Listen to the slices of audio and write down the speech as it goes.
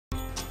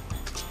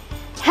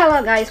Hello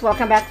guys,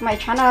 welcome back to my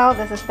channel.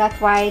 This is Beth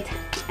White,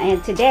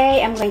 and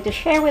today I'm going to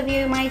share with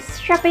you my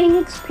shopping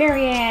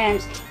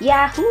experience.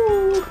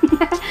 Yahoo!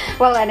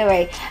 Well,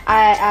 anyway,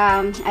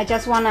 I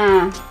just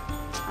wanna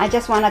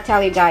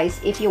tell you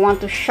guys, if you want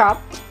to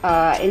shop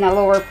in a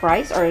lower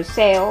price or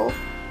sale,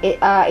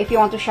 if you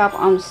want to shop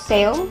on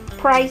sale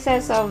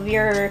prices of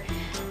your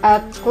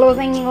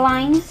clothing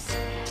lines,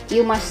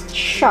 you must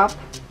shop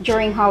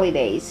during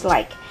holidays,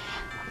 like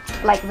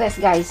this,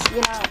 guys. You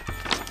know,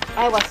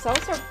 I was so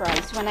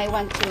surprised when I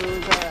went to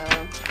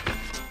the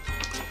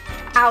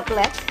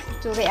outlet,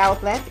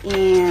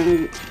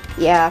 and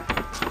yeah,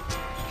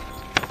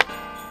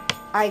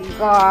 I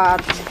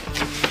got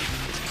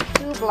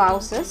two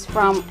blouses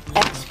from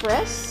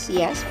Express.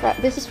 Yes,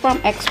 this is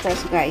from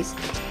Express, guys,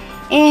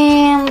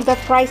 and the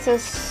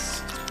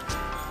prices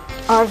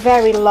are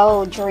very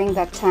low during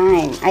that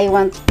time. I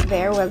went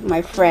there with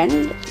my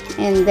friend,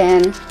 and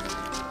then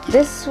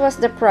this was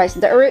the price.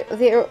 The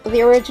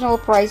original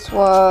price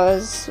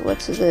was,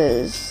 what's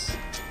this,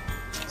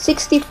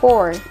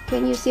 64.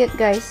 Can you see it,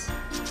 guys?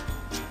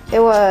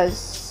 It was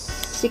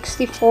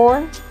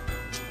 64,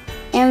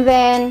 and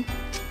then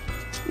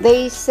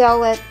they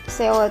sell it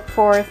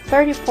for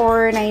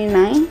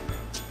 $34.99.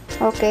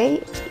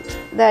 okay,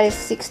 that is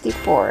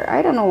 64.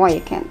 I don't know why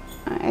you can't,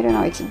 I don't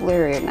know, it's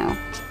blurry now.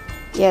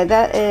 Yeah,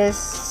 that is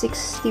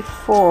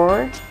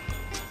 64.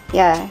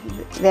 Yeah,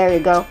 there you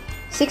go,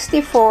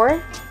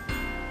 64.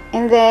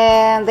 And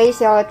then they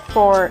sell it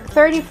for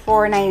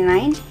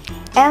 $34.99.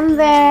 And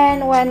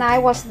then when I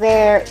was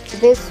there,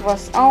 this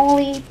was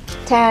only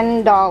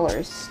 $10.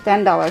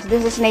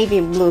 This is navy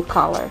blue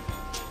color,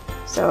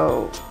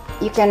 so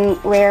you can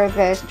wear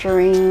this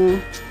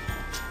during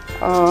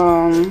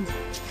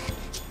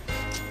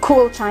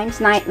cool times,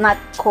 not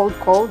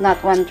cold,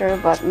 not winter,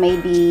 but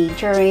maybe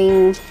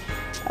during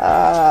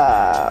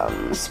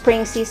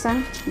spring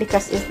season,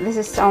 because this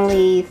is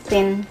only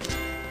thin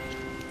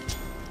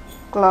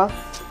cloth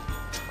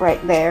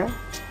right there.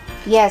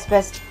 Yes,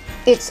 but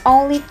it's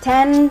only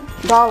 $10,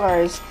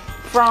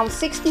 from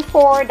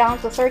 64 down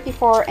to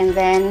 34, and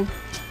then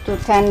to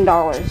 $10,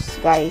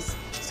 guys.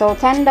 So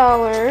 $10,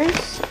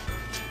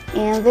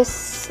 and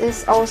this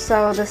is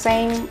also the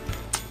same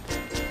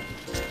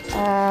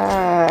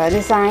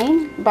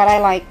design, but I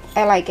like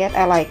it.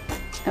 I like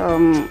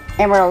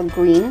emerald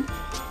green,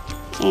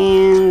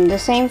 and the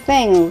same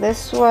thing.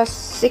 This was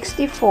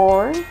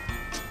 64.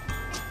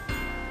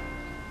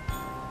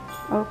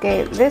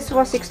 Okay, this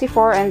was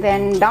 64, and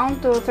then down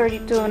to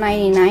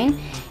 $32.99,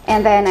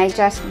 and then I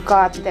just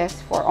got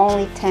this for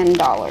only $10.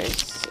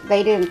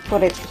 They didn't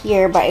put it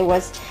here, but it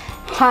was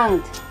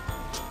hung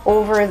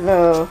over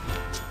the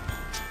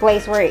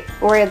place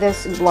where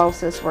these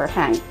blouses were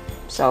hung.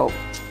 So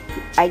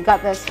I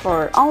got this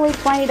for only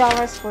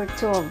 $20 for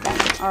two of them.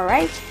 All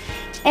right,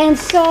 and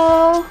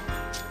so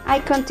I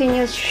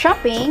continued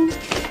shopping.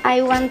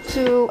 I went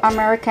to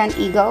American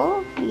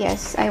Eagle.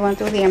 Yes, I went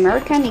to the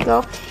American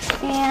Eagle,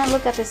 and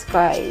look at this,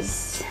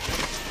 guys.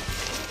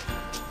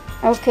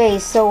 Okay,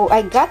 so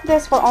I got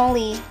this for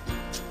only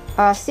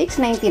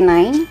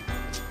 $6.99,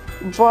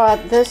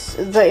 but the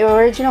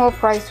original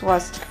price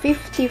was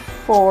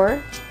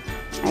 $54.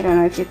 I don't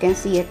know if you can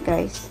see it,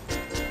 guys.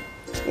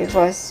 It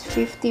was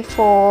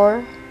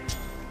 $54.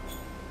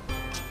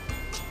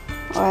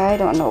 I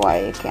don't know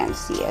why you can't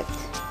see it.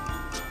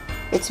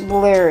 It's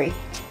blurry.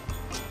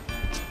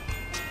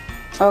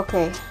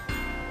 Okay,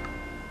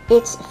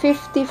 it's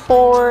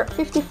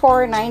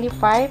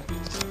 $54.95.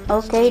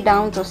 okay,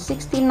 down to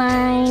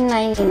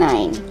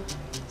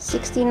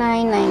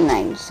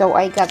 $69.99. So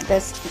I got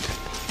this.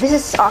 This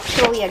is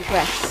actually a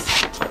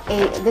dress.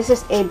 This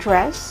is a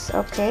dress.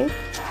 Okay,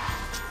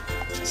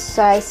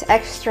 size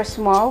extra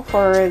small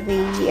for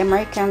the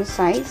American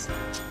size.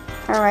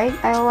 All right,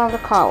 I love the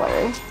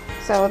color.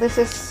 So this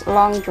is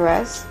long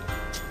dress,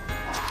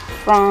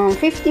 from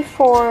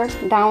 $54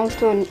 down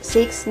to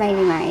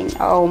 $6.99.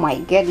 Oh my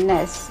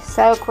goodness,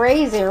 so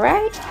crazy,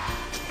 right?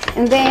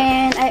 And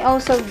then I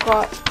also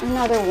got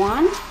another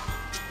one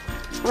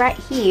right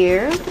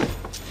here.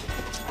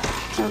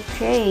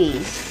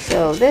 Okay,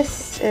 so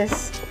this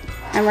is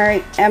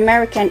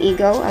American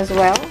Eagle as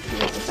well.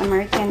 This is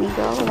American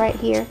Eagle right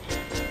here.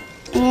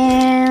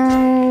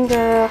 And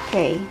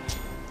okay,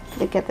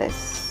 look at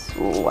this.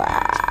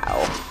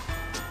 Wow,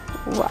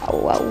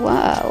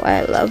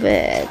 I love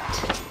it.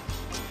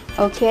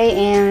 Okay,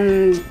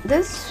 and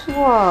this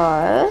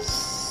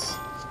was,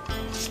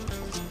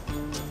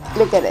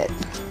 look at it,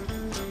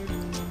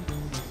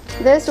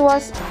 this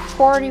was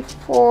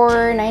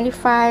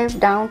 $44.95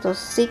 down to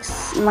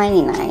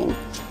 $6.99.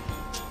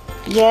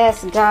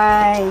 Yes,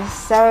 guys,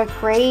 so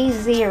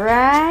crazy,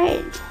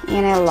 right?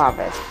 And I love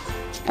it.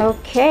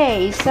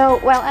 Okay, so,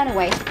 well,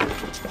 anyway,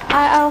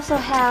 I also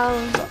have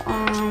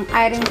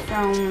items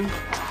from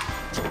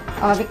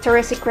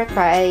Victoria's Secret, but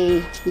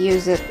I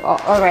use it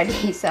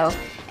already. So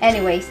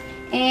anyways,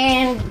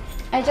 and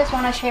I just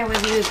want to share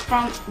with you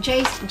from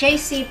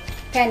JC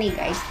Penney,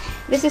 guys.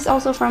 This is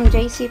also from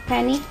JC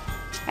Penney.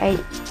 I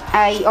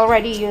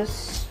already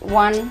used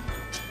one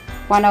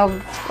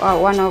of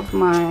one of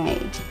my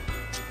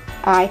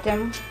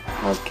item.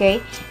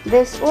 Okay,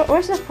 this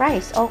where's the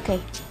price? Okay,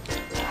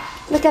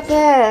 look at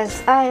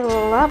this. I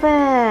love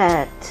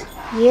it.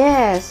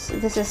 Yes,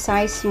 this is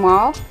size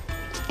small,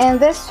 and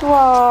this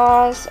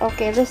was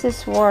okay. This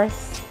is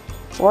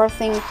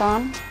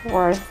Worthington.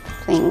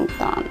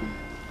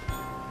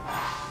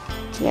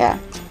 Yeah,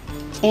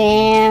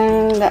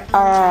 and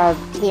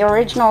the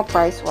original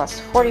price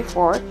was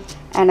 44,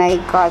 and I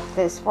got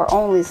this for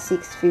only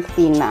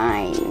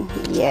 $6.59.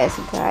 Yes,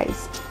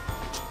 guys.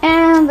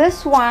 And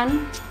this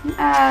one,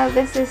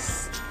 this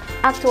is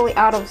actually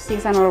out of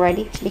season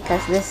already,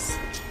 because this,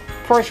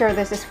 for sure,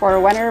 this is for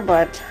winter,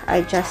 but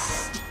I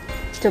just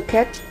took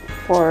it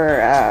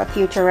for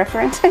future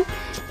reference.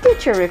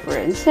 Future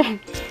reference.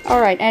 All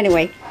right.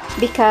 Anyway,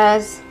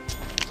 because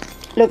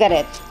look at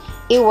it.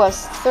 It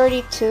was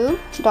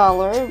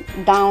 $32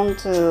 down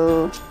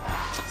to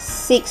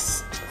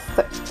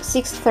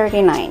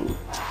 $6.39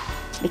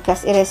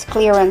 because it is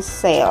clearance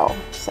sale.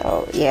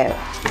 So yeah,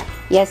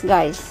 yes,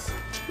 guys.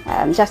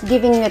 I'm just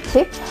giving you a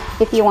tip.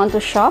 If you want to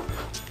shop,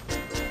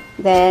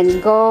 then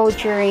go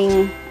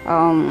during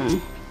a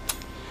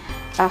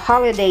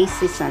holiday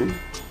season,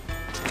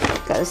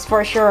 because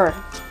for sure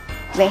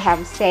they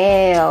have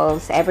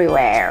sales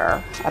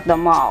everywhere at the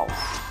malls.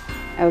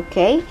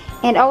 Okay,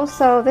 and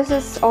also this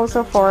is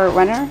also for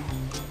winter,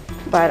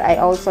 but I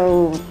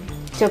also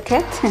took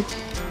it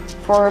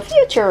for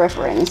future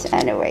reference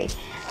anyway.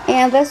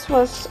 And this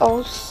was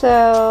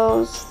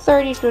also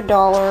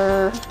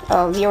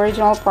 $32, the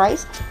original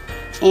price,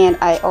 and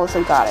I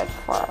also got it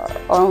for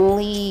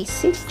only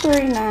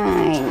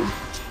 $6.39.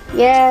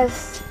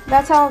 Yes,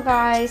 that's all,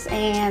 guys.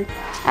 And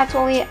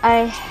actually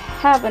I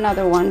have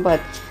another one, but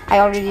I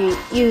already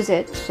use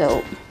it,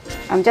 so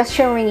I'm just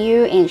showing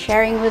you and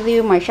sharing with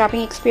you my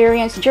shopping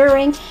experience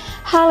during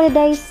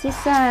holiday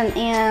season.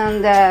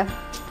 And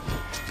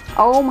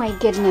oh my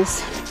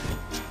goodness,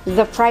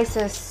 the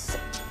prices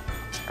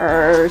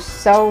are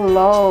so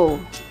low.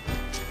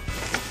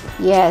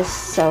 Yes,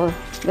 so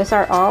these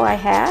are all I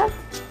have,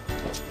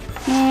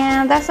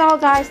 and that's all,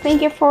 guys.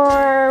 Thank you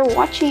for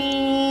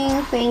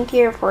watching. Thank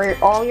you for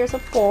all your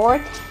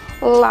support.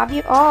 Love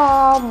you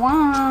all.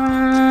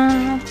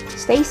 Mwah.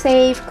 Stay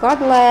safe. God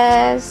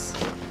bless.